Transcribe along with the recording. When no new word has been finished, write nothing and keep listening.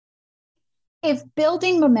If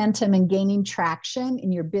building momentum and gaining traction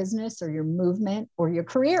in your business or your movement or your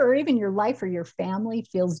career or even your life or your family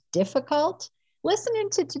feels difficult, listen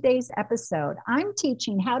into today's episode. I'm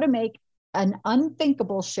teaching how to make an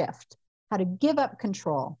unthinkable shift, how to give up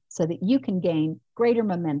control so that you can gain greater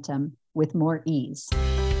momentum with more ease.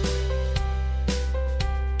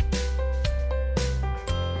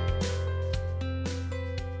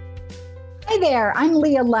 Hi there, I'm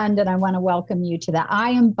Leah Lund, and I want to welcome you to the I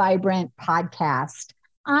Am Vibrant podcast.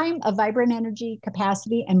 I'm a vibrant energy,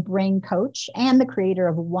 capacity, and brain coach and the creator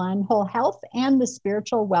of One Whole Health and the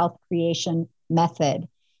Spiritual Wealth Creation Method.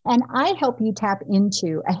 And I help you tap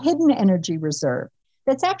into a hidden energy reserve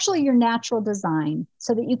that's actually your natural design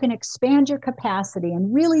so that you can expand your capacity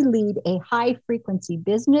and really lead a high frequency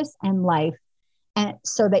business and life, and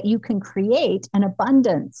so that you can create an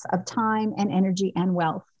abundance of time and energy and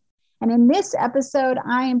wealth. And in this episode,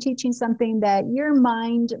 I am teaching something that your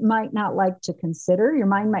mind might not like to consider. Your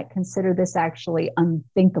mind might consider this actually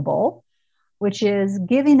unthinkable, which is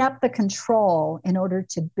giving up the control in order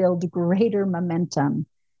to build greater momentum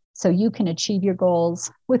so you can achieve your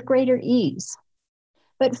goals with greater ease.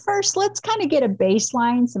 But first, let's kind of get a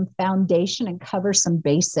baseline, some foundation, and cover some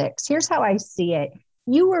basics. Here's how I see it.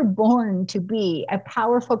 You were born to be a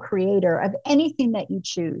powerful creator of anything that you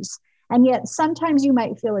choose. And yet sometimes you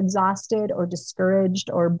might feel exhausted or discouraged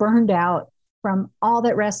or burned out from all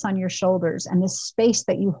that rests on your shoulders and the space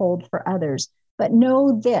that you hold for others. But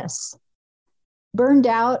know this, burned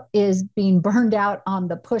out is being burned out on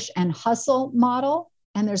the push and hustle model.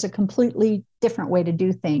 And there's a completely different way to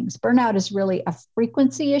do things. Burnout is really a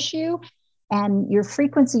frequency issue, and your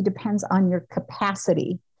frequency depends on your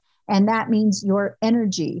capacity. And that means your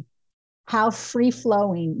energy, how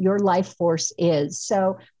free-flowing your life force is.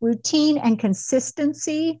 So routine and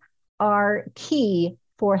consistency are key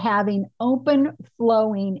for having open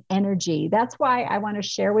flowing energy. That's why I want to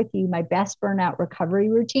share with you my best burnout recovery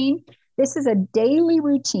routine. This is a daily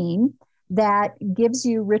routine that gives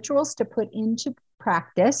you rituals to put into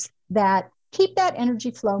practice that keep that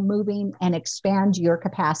energy flow moving and expand your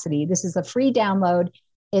capacity. This is a free download.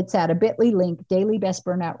 It's at a bit.ly link, Daily Best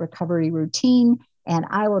Burnout Recovery Routine. And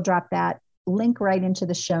I will drop that link right into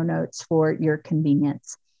the show notes for your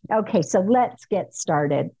convenience. Okay, so let's get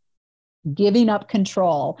started. Giving up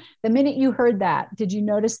control. The minute you heard that, did you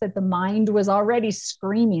notice that the mind was already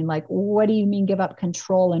screaming, like, what do you mean give up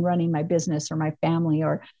control in running my business or my family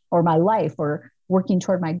or my life or working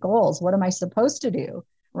toward my goals? What am I supposed to do?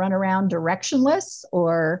 Run around directionless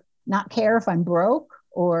or not care if I'm broke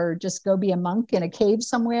or just go be a monk in a cave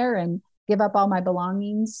somewhere and give up all my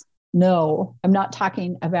belongings? No, I'm not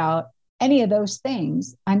talking about any of those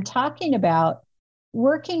things. I'm talking about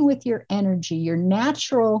working with your energy, your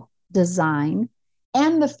natural design,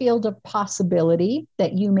 and the field of possibility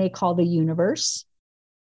that you may call the universe.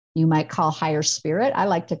 You might call higher spirit. I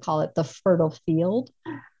like to call it the fertile field,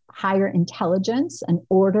 higher intelligence, an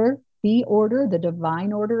order, the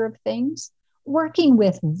divine order of things. Working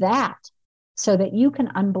with that so that you can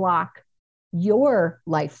unblock your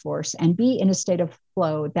life force and be in a state of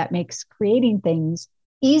flow that makes creating things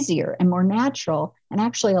easier and more natural and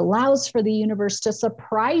actually allows for the universe to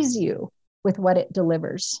surprise you with what it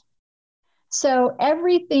delivers. So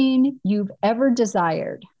everything you've ever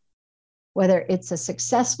desired, whether it's a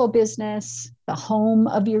successful business, the home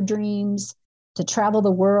of your dreams, to travel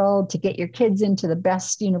the world, to get your kids into the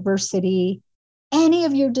best university, any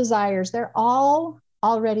of your desires, they're all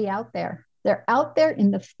already out there. They're out there in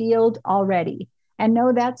the field already. And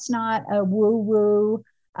no, that's not a woo-woo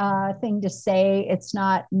thing to say. It's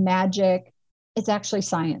not magic. It's actually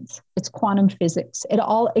science. It's quantum physics. It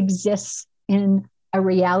all exists in a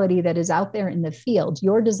reality that is out there in the field.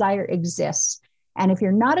 Your desire exists. And if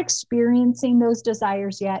you're not experiencing those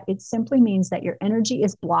desires yet, it simply means that your energy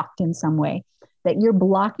is blocked in some way, that you're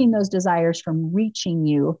blocking those desires from reaching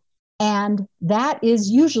you. And that is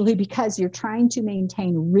usually because you're trying to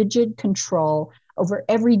maintain rigid control over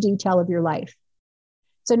every detail of your life.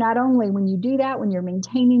 So not only when you do that, when you're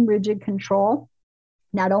maintaining rigid control,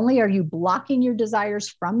 not only are you blocking your desires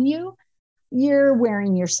from you, you're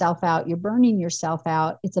wearing yourself out, you're burning yourself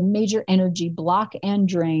out. It's a major energy block and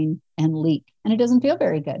drain and leak, and it doesn't feel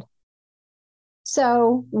very good.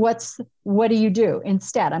 So what do you do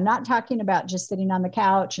instead? I'm not talking about just sitting on the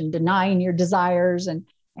couch and denying your desires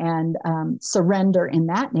and surrender in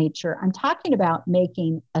that nature. I'm talking about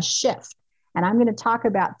making a shift. And I'm going to talk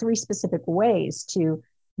about 3 specific ways to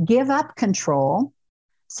give up control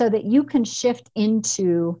so that you can shift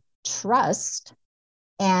into trust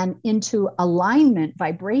and into alignment,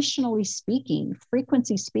 vibrationally speaking,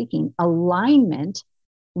 frequency speaking, alignment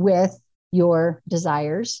with your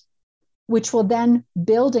desires, which will then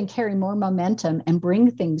build and carry more momentum and bring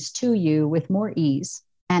things to you with more ease,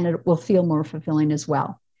 and it will feel more fulfilling as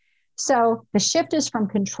well. So the shift is from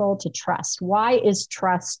control to trust. Why is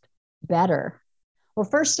trust better? Well,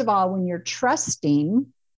 first of all, when you're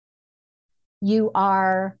trusting, you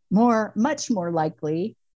are much more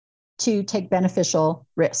likely to take beneficial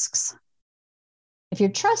risks. If you're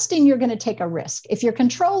trusting, you're going to take a risk. If you're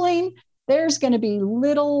controlling, there's going to be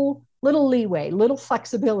little leeway, little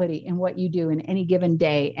flexibility in what you do in any given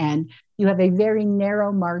day. And you have a very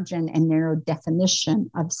narrow margin and narrow definition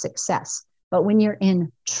of success. But when you're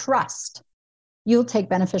in trust, you'll take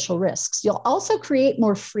beneficial risks. You'll also create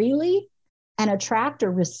more freely and attract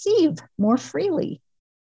or receive more freely.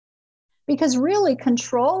 Because really,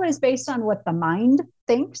 control is based on what the mind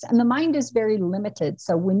thinks, and the mind is very limited.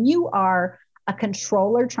 So when you are a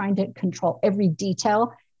controller trying to control every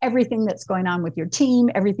detail, everything that's going on with your team,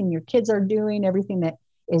 everything your kids are doing, everything that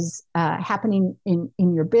is happening in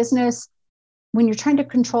your business, when you're trying to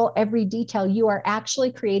control every detail, you are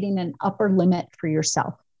actually creating an upper limit for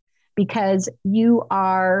yourself, because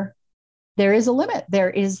there is a limit.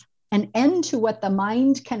 There is an end to what the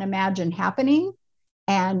mind can imagine happening,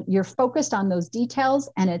 and you're focused on those details,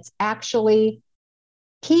 and it's actually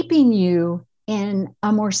keeping you in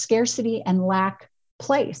a more scarcity and lack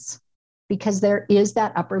place, because there is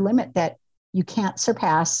that upper limit that you can't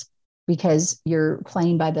surpass because you're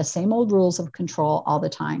playing by the same old rules of control all the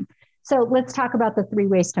time. So let's talk about the 3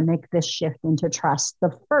 ways to make this shift into trust.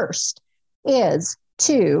 The first is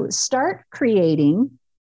to start creating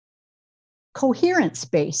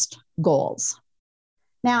coherence-based goals.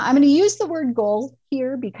 Now, I'm going to use the word goal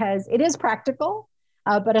here because it is practical,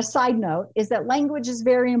 but a side note is that language is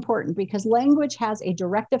very important, because language has a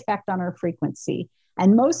direct effect on our frequency.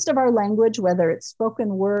 And most of our language, whether it's spoken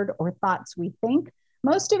word or thoughts we think,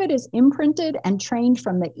 most of it is imprinted and trained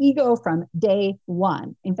from the ego from day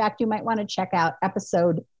one. In fact, you might want to check out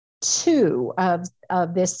episode 2 of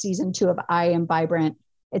this season 2 of I Am Vibrant.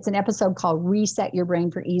 It's an episode called Reset Your Brain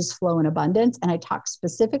for Ease, Flow, and Abundance. And I talk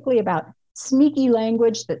specifically about sneaky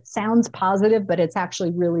language that sounds positive, but it's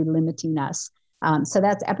actually really limiting us. So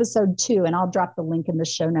that's episode 2, and I'll drop the link in the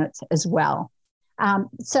show notes as well.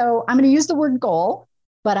 So I'm going to use the word goal,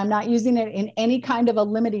 but I'm not using it in any kind of a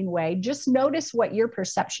limiting way. Just notice what your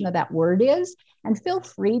perception of that word is, and feel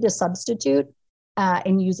free to substitute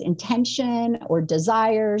and use intention or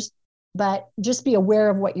desires, but just be aware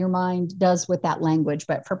of what your mind does with that language.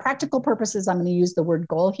 But for practical purposes, I'm going to use the word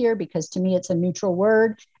goal here, because to me, it's a neutral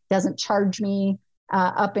word. It doesn't charge me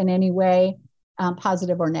up in any way,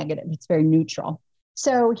 positive or negative. It's very neutral.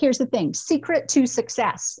 So here's the thing: secret to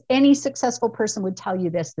success. Any successful person would tell you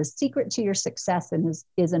this: the secret to your success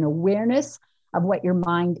is an awareness of what your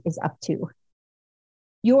mind is up to.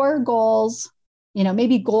 Your goals,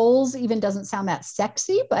 maybe goals even doesn't sound that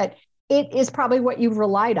sexy, but it is probably what you've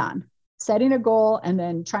relied on. Setting a goal and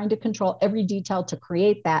then trying to control every detail to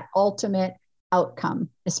create that ultimate outcome,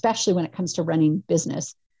 especially when it comes to running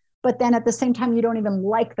business. But then at the same time, you don't even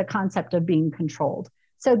like the concept of being controlled.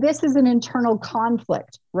 So this is an internal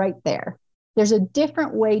conflict right there. There's a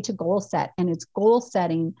different way to goal set, and it's goal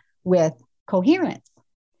setting with coherence.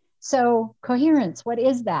 So coherence, what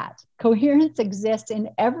is that? Coherence exists in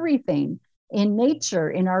everything, in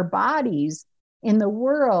nature, in our bodies, in the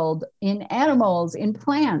world, in animals, in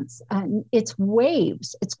plants. It's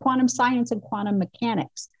waves. It's quantum science and quantum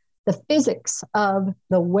mechanics, the physics of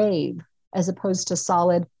the wave as opposed to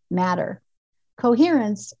solid matter.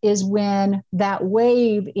 Coherence is when that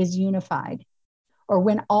wave is unified, or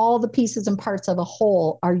when all the pieces and parts of a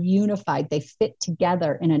whole are unified. They fit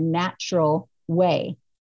together in a natural way.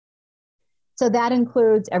 So that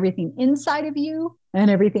includes everything inside of you and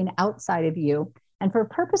everything outside of you. And for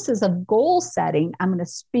purposes of goal setting, I'm going to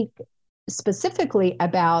speak specifically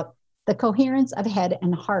about the coherence of head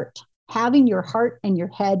and heart, having your heart and your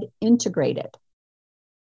head integrated.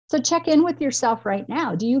 So check in with yourself right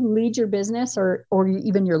now. Do you lead your business or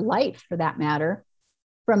even your life, for that matter,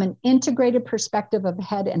 from an integrated perspective of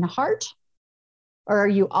head and heart? Or are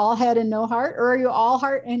you all head and no heart? Or are you all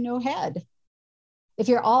heart and no head? If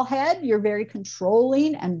you're all head, you're very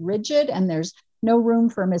controlling and rigid, and there's no room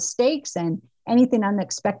for mistakes, and anything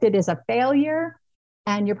unexpected is a failure,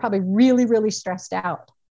 and you're probably really, really stressed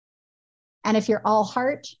out. And if you're all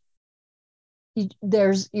heart,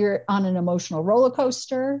 you're on an emotional roller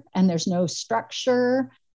coaster, and there's no structure,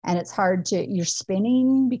 and it's you're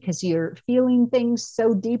spinning because you're feeling things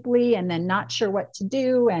so deeply and then not sure what to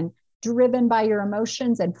do, and driven by your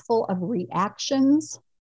emotions and full of reactions.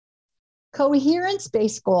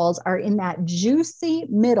 Coherence-based goals are in that juicy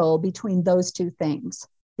middle between those two things,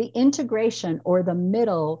 the integration or the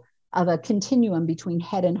middle of a continuum between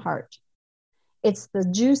head and heart. It's the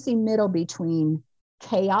juicy middle between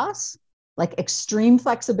chaos, like extreme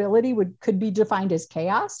flexibility could be defined as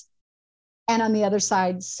chaos. And on the other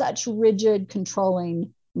side, such rigid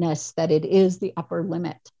controllingness that it is the upper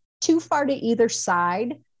limit. Too far to either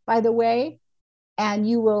side, by the way, and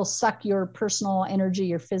you will suck your personal energy,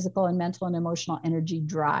 your physical and mental and emotional energy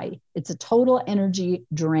dry. It's a total energy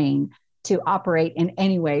drain to operate in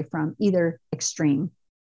any way from either extreme.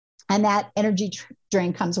 And that energy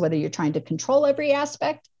drain comes whether you're trying to control every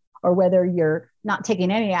aspect or whether you're not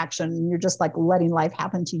taking any action and you're just like letting life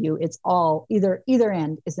happen to you. It's all either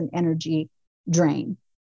end is an energy drain.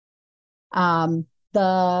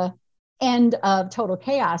 The end of total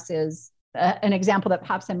chaos is an example that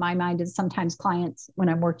pops in my mind is sometimes clients, when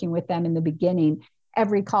I'm working with them in the beginning,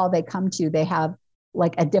 every call they come to, they have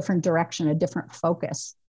like a different direction, a different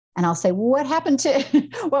focus. And I'll say, what happened to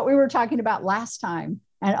what we were talking about last time?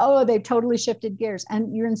 And oh, they've totally shifted gears.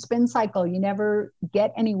 And you're in spin cycle. You never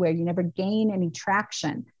get anywhere. You never gain any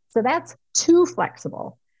traction. So that's too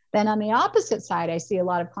flexible. Then on the opposite side, I see a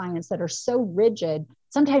lot of clients that are so rigid.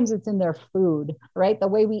 Sometimes it's in their food, right? The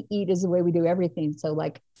way we eat is the way we do everything. So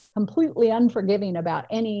like completely unforgiving about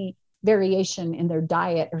any variation in their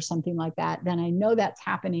diet or something like that. Then I know that's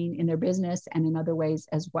happening in their business and in other ways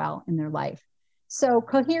as well in their life. So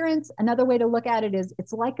coherence, another way to look at it is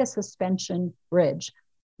it's like a suspension bridge.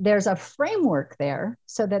 There's a framework there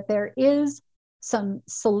so that there is some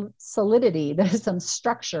solidity, there's some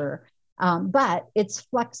structure, but it's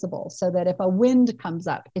flexible so that if a wind comes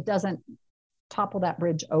up, it doesn't topple that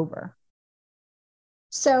bridge over.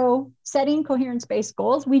 So setting coherence-based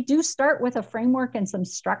goals, we do start with a framework and some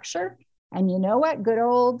structure. And you know what? Good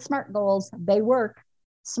old SMART goals, they work.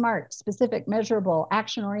 SMART, specific, measurable,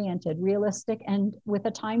 action-oriented, realistic, and with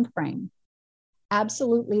a time frame.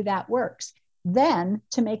 Absolutely, that works. Then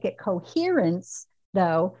to make it coherence,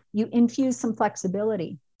 though, you infuse some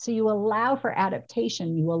flexibility. So you allow for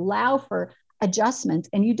adaptation, you allow for adjustments,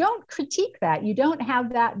 and you don't critique that. You don't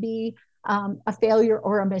have that be a failure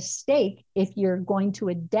or a mistake if you're going to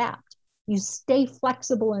adapt. You stay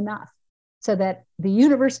flexible enough so that the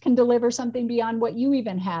universe can deliver something beyond what you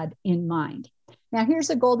even had in mind. Now, here's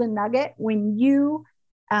a golden nugget. When you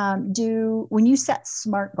set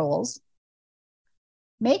SMART goals,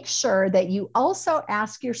 make sure that you also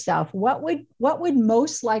ask yourself, what would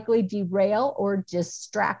most likely derail or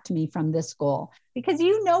distract me from this goal? Because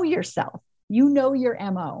you know yourself, you know your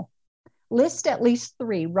MO. List at least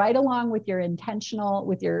 3 right along with your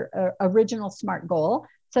original SMART goal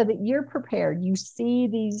so that you're prepared. You see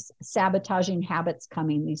these sabotaging habits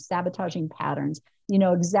coming, these sabotaging patterns. You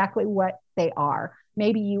know exactly what they are.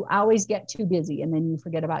 Maybe you always get too busy and then you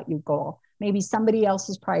forget about your goal. Maybe somebody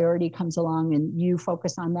else's priority comes along and you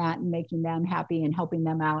focus on that and making them happy and helping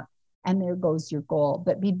them out. And there goes your goal.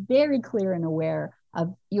 But be very clear and aware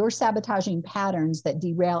of your sabotaging patterns that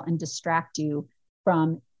derail and distract you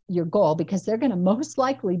from your goal, because they're going to most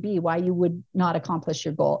likely be why you would not accomplish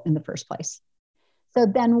your goal in the first place. So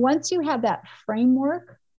then once you have that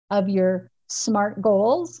framework of your SMART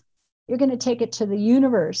goals, you're going to take it to the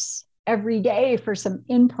universe every day for some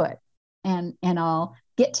input. And I'll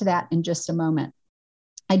get to that in just a moment.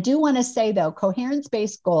 I do want to say, though,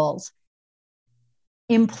 coherence-based goals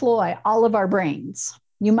employ all of our brains.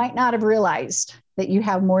 You might not have realized that you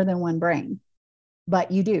have more than one brain,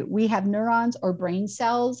 but you do. We have neurons or brain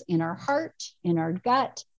cells in our heart, in our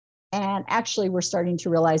gut, and actually we're starting to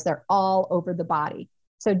realize they're all over the body.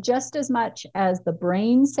 So just as much as the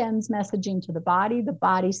brain sends messaging to the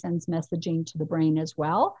body sends messaging to the brain as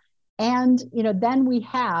well. And then we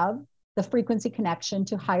have the frequency connection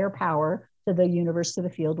to higher power, to the universe, to the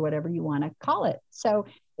field, whatever you want to call it. So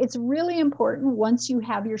it's really important once you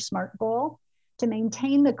have your SMART goal to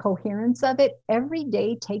maintain the coherence of it every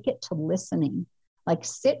day. Take it to listening. Like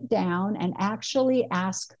sit down and actually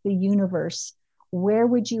ask the universe, where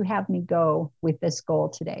would you have me go with this goal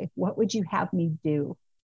today? What would you have me do?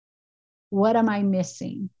 What am I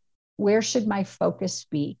missing? Where should my focus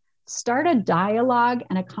be? Start a dialogue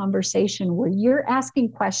and a conversation where you're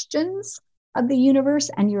asking questions of the universe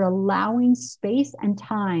and you're allowing space and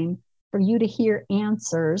time for you to hear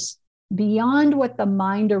answers beyond what the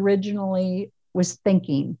mind originally was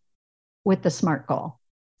thinking with the SMART goal.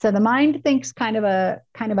 So the mind thinks kind of a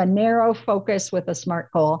narrow focus with a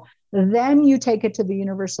SMART goal. Then you take it to the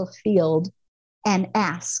universal field and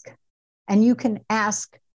ask. And you can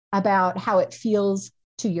ask about how it feels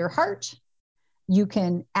to your heart. You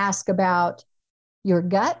can ask about your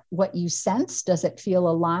gut, what you sense. Does it feel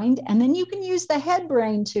aligned? And then you can use the head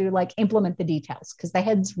brain to implement the details, because the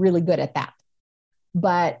head's really good at that.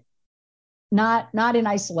 But not in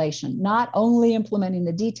isolation, not only implementing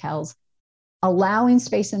the details, allowing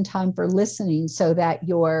space and time for listening so that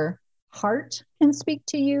your heart can speak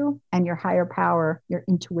to you and your higher power, your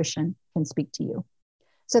intuition can speak to you.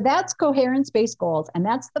 So that's coherence-based goals. And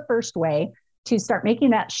that's the first way to start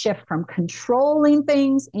making that shift from controlling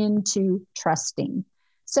things into trusting.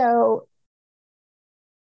 So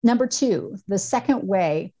number two, the second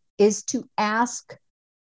way is to ask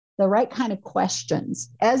the right kind of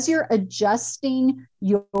questions. As you're adjusting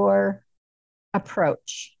your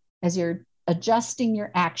approach, as you're adjusting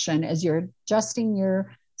your action, as you're adjusting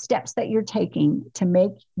your steps that you're taking to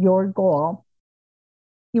make your goal,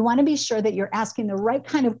 you want to be sure that you're asking the right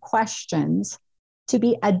kind of questions to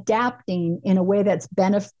be adapting in a way that's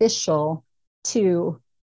beneficial to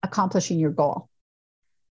accomplishing your goal.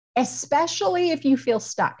 Especially if you feel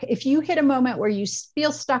stuck. If you hit a moment where you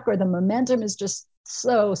feel stuck or the momentum is just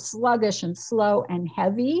so sluggish and slow and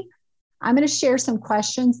heavy, I'm going to share some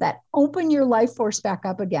questions that open your life force back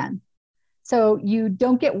up again. So you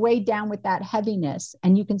don't get weighed down with that heaviness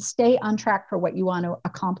and you can stay on track for what you want to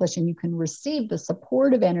accomplish and you can receive the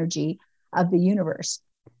supportive energy of the universe.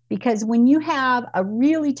 Because when you have a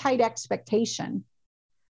really tight expectation,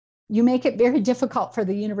 you make it very difficult for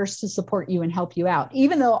the universe to support you and help you out.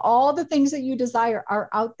 Even though all the things that you desire are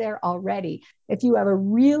out there already, if you have a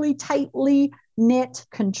really tightly knit,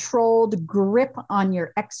 controlled grip on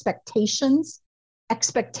your expectations,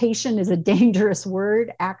 expectation is a dangerous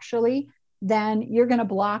word, actually, then you're going to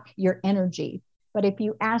block your energy. But if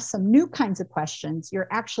you ask some new kinds of questions, you're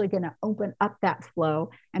actually going to open up that flow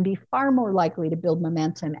and be far more likely to build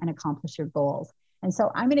momentum and accomplish your goals. And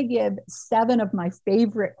so I'm going to give 7 of my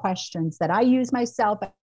favorite questions that I use myself.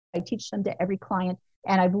 I teach them to every client.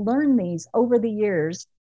 And I've learned these over the years,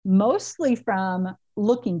 mostly from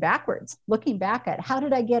looking backwards, looking back at how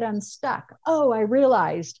did I get unstuck? Oh, I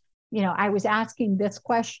realized, I was asking this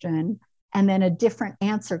question and then a different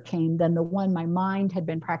answer came than the one my mind had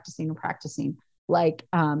been practicing and practicing. Like,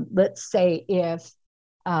 let's say if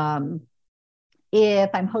I'm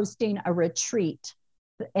hosting a retreat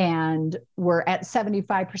and we're at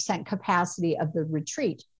 75% capacity of the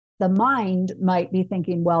retreat, the mind might be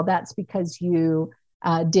thinking, well, that's because you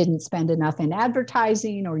didn't spend enough in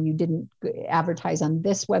advertising, or you didn't advertise on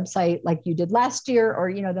this website like you did last year, or,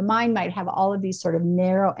 the mind might have all of these sort of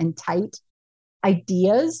narrow and tight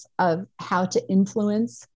ideas of how to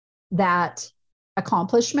influence that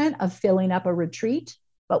accomplishment of filling up a retreat.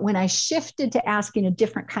 But when I shifted to asking a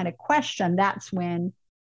different kind of question, that's when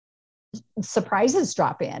surprises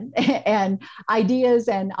drop in and ideas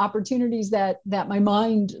and opportunities that my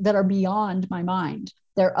mind, that are beyond my mind,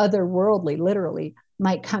 they're otherworldly, literally,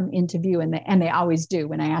 might come into view. And they always do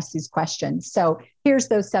when I ask these questions. So here's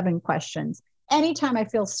those 7 questions. Anytime I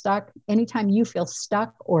feel stuck, anytime you feel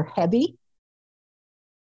stuck or heavy,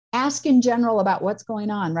 ask in general about what's going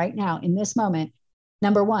on right now in this moment.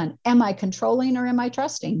 Number 1, am I controlling or am I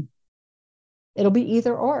trusting? It'll be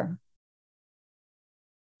either or.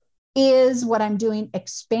 Is what I'm doing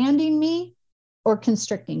expanding me or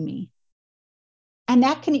constricting me? And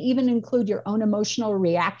that can even include your own emotional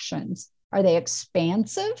reactions. Are they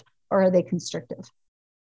expansive or are they constrictive?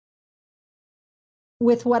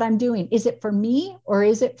 With what I'm doing, is it for me or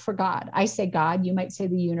is it for God? I say God, you might say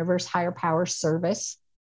the universe, higher power, service.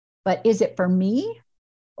 But is it for me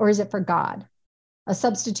or is it for God? A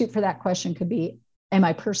substitute for that question could be, am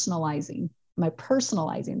I personalizing? Am I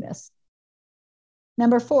personalizing this?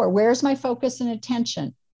 Number 4, where's my focus and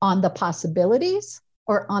attention? On the possibilities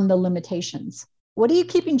or on the limitations? What are you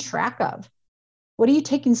keeping track of? What are you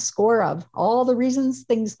taking score of? All the reasons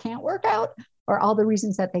things can't work out or all the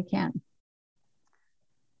reasons that they can?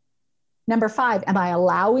 Number 5, am I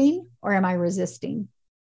allowing or am I resisting?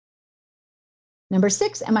 Number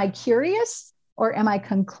 6, am I curious or am I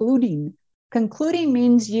concluding? Concluding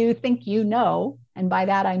means you think you know, and by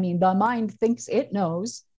that I mean the mind thinks it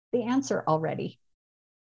knows the answer already.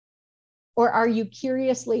 Or are you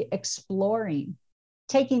curiously exploring,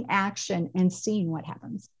 taking action and seeing what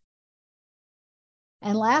happens?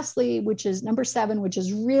 And lastly, which is number 7, which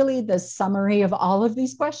is really the summary of all of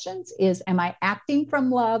these questions, is am I acting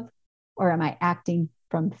from love or am I acting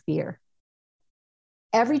from fear?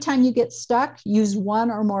 Every time you get stuck, use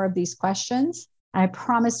one or more of these questions. I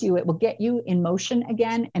promise you it will get you in motion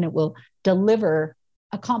again, and it will deliver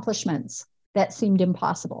accomplishments that seemed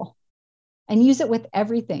impossible. And use it with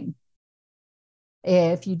everything.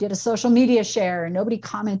 If you did a social media share and nobody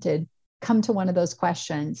commented, come to one of those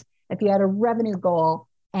questions. If you had a revenue goal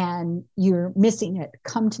and you're missing it,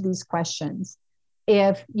 come to these questions.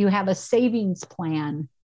 If you have a savings plan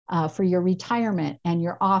for your retirement and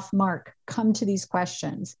you're off mark, come to these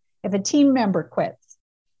questions. If a team member quits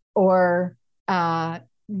or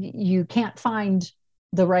you can't find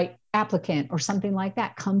the right applicant or something like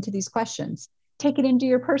that, come to these questions. Take it into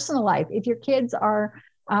your personal life. If your kids are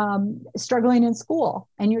struggling in school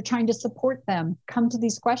and you're trying to support them, come to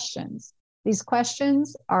these questions. These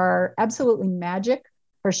questions are absolutely magic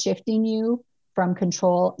for shifting you from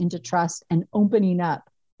control into trust and opening up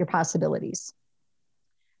your possibilities.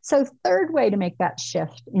 So, third way to make that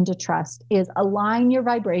shift into trust is align your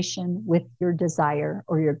vibration with your desire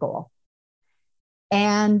or your goal.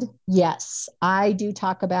 And yes, I do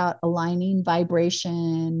talk about aligning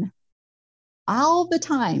vibration all the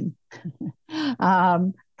time.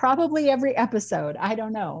 Probably every episode, I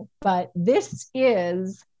don't know. But this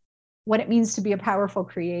is what it means to be a powerful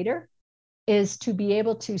creator, is to be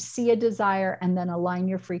able to see a desire and then align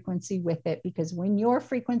your frequency with it. Because when your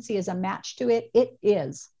frequency is a match to it, it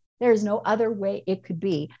is. There's no other way it could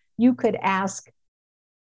be. You could ask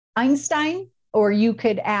Einstein or you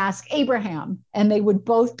could ask Abraham, and they would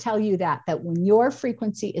both tell you that when your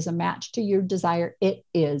frequency is a match to your desire, it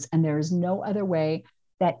is. And there is no other way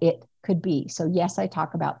that it could be. So yes, I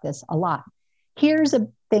talk about this a lot. Here's a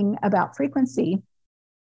thing about frequency.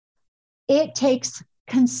 It takes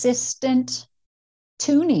consistent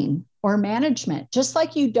tuning or management. Just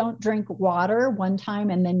like you don't drink water one time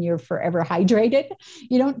and then you're forever hydrated.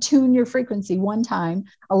 You don't tune your frequency one time,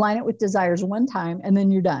 align it with desires one time, and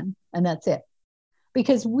then you're done. And that's it.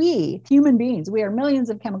 Because we, human beings, we are millions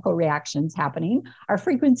of chemical reactions happening. Our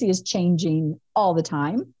frequency is changing all the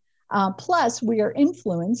time. Plus, we are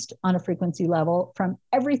influenced on a frequency level from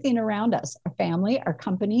everything around us, our family, our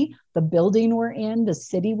company, the building we're in, the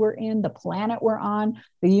city we're in, the planet we're on,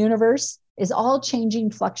 the universe is all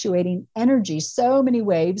changing, fluctuating energy, so many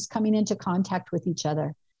waves coming into contact with each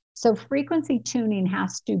other. So frequency tuning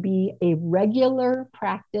has to be a regular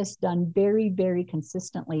practice done very, very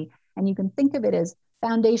consistently. And you can think of it as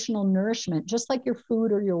foundational nourishment, just like your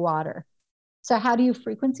food or your water. So how do you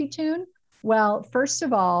frequency tune? Well, first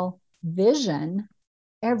of all, vision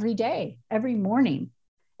every day, every morning.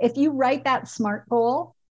 If you write that SMART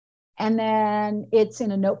goal and then it's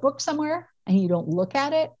in a notebook somewhere and you don't look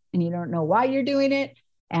at it and you don't know why you're doing it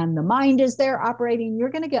and the mind is there operating, you're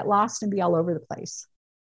going to get lost and be all over the place.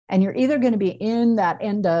 And you're either going to be in that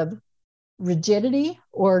end of rigidity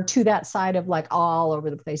or to that side of like all over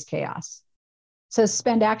the place chaos. So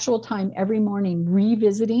spend actual time every morning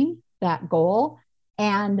revisiting that goal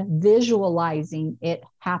and visualizing it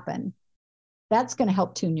happen. That's going to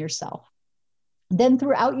help tune yourself. Then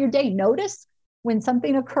throughout your day, notice when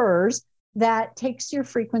something occurs that takes your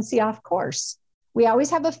frequency off course. We always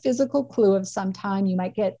have a physical clue of some time. You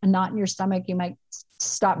might get a knot in your stomach. You might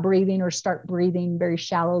stop breathing or start breathing very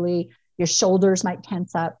shallowly. Your shoulders might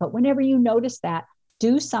tense up. But whenever you notice that,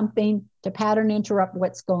 do something to pattern interrupt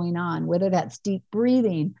what's going on, whether that's deep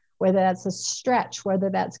breathing, whether that's a stretch, whether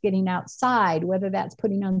that's getting outside, whether that's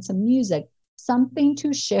putting on some music, something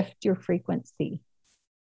to shift your frequency.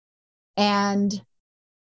 And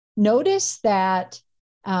notice that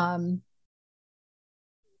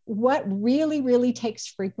what really, really takes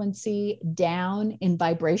frequency down in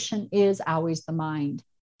vibration is always the mind.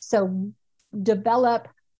 So develop,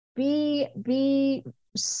 be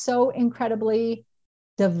so incredibly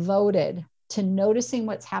devoted to noticing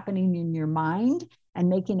what's happening in your mind and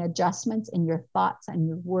making adjustments in your thoughts and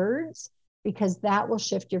your words, because that will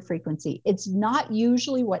shift your frequency. It's not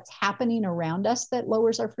usually what's happening around us that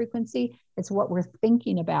lowers our frequency. It's what we're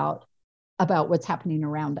thinking about what's happening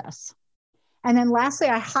around us. And then lastly,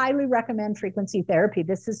 I highly recommend frequency therapy.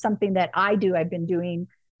 This is something that I do. I've been doing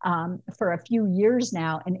for a few years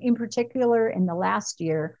now. And in particular, in the last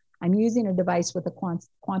year, I'm using a device with a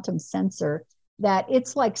quantum sensor that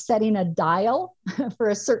it's like setting a dial for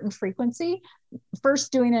a certain frequency,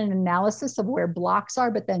 first doing an analysis of where blocks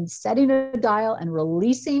are, but then setting a dial and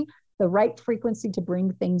releasing the right frequency to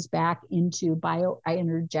bring things back into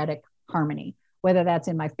bioenergetic harmony, whether that's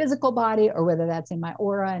in my physical body or whether that's in my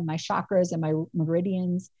aura and my chakras and my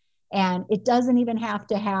meridians. And it doesn't have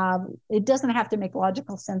to make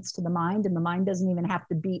logical sense to the mind, and the mind doesn't even have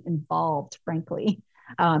to be involved, frankly.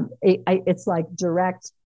 It's like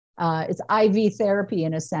direct, it's IV therapy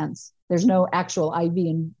in a sense. There's no actual IV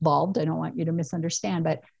involved. I don't want you to misunderstand,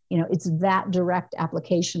 but it's that direct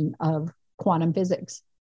application of quantum physics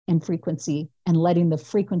and frequency and letting the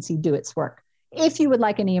frequency do its work. If you would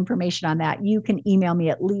like any information on that, you can email me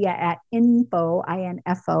at leah@info,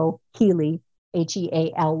 I-N-F-O, Healy,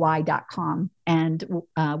 HEALY.com, and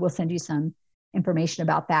we'll send you some information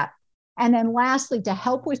about that. And then lastly, to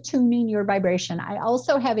help with tuning your vibration, I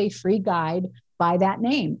also have a free guide by that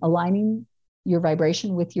name, Aligning Your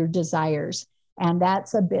Vibration with Your Desires. And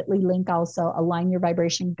that's a bit.ly link also, Align Your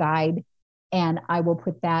Vibration Guide. And I will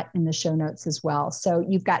put that in the show notes as well. So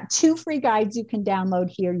you've got 2 free guides you can download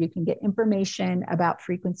here. You can get information about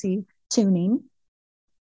frequency tuning.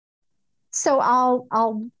 So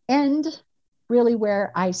I'll end really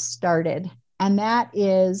where I started. And that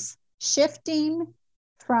is shifting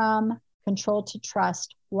from control to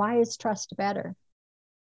trust. Why is trust better?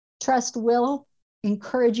 Trust will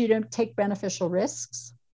encourage you to take beneficial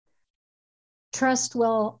risks. Trust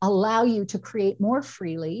will allow you to create more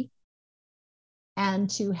freely and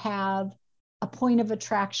to have a point of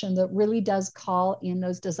attraction that really does call in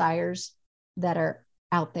those desires that are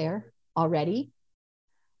out there already.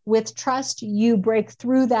 With trust, you break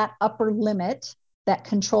through that upper limit that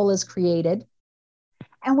control has created.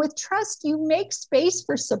 And with trust, you make space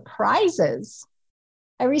for surprises.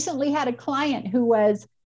 I recently had a client who was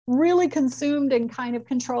really consumed and kind of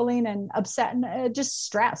controlling and upset and just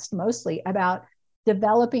stressed mostly about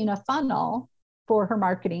developing a funnel for her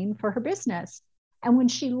marketing for her business. And when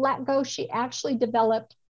she let go, she actually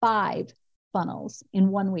developed 5 funnels in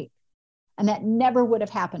 1 week. And that never would have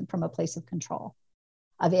happened from a place of control,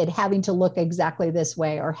 of it having to look exactly this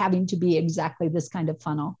way or having to be exactly this kind of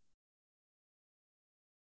funnel.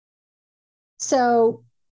 So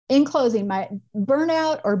in closing, my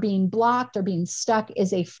burnout or being blocked or being stuck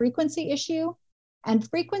is a frequency issue. And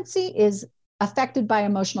frequency is affected by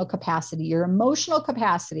emotional capacity. Your emotional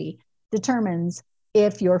capacity determines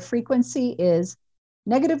if your frequency is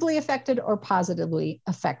negatively affected or positively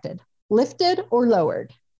affected, lifted or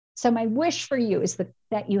lowered. So my wish for you is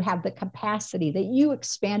that you have the capacity, that you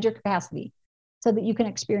expand your capacity so that you can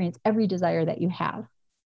experience every desire that you have.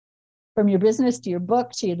 From your business to your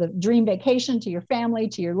book, to the dream vacation, to your family,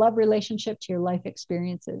 to your love relationship, to your life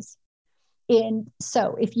experiences. And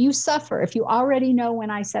so if you suffer, if you already know when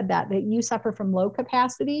I said that you suffer from low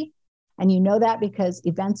capacity, and you know that because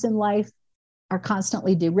events in life are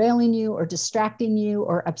constantly derailing you or distracting you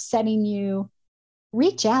or upsetting you,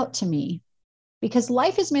 reach out to me, because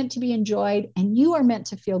life is meant to be enjoyed and you are meant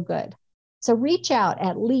to feel good. So reach out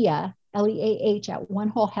at Leah, Leah at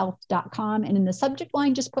onewholehealth.com. And in the subject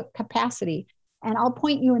line, just put capacity, and I'll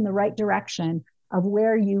point you in the right direction of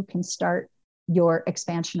where you can start your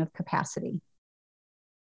expansion of capacity.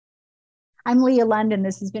 I'm Leah Lund, and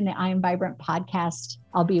this has been the I Am Vibrant podcast.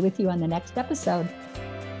 I'll be with you on the next episode.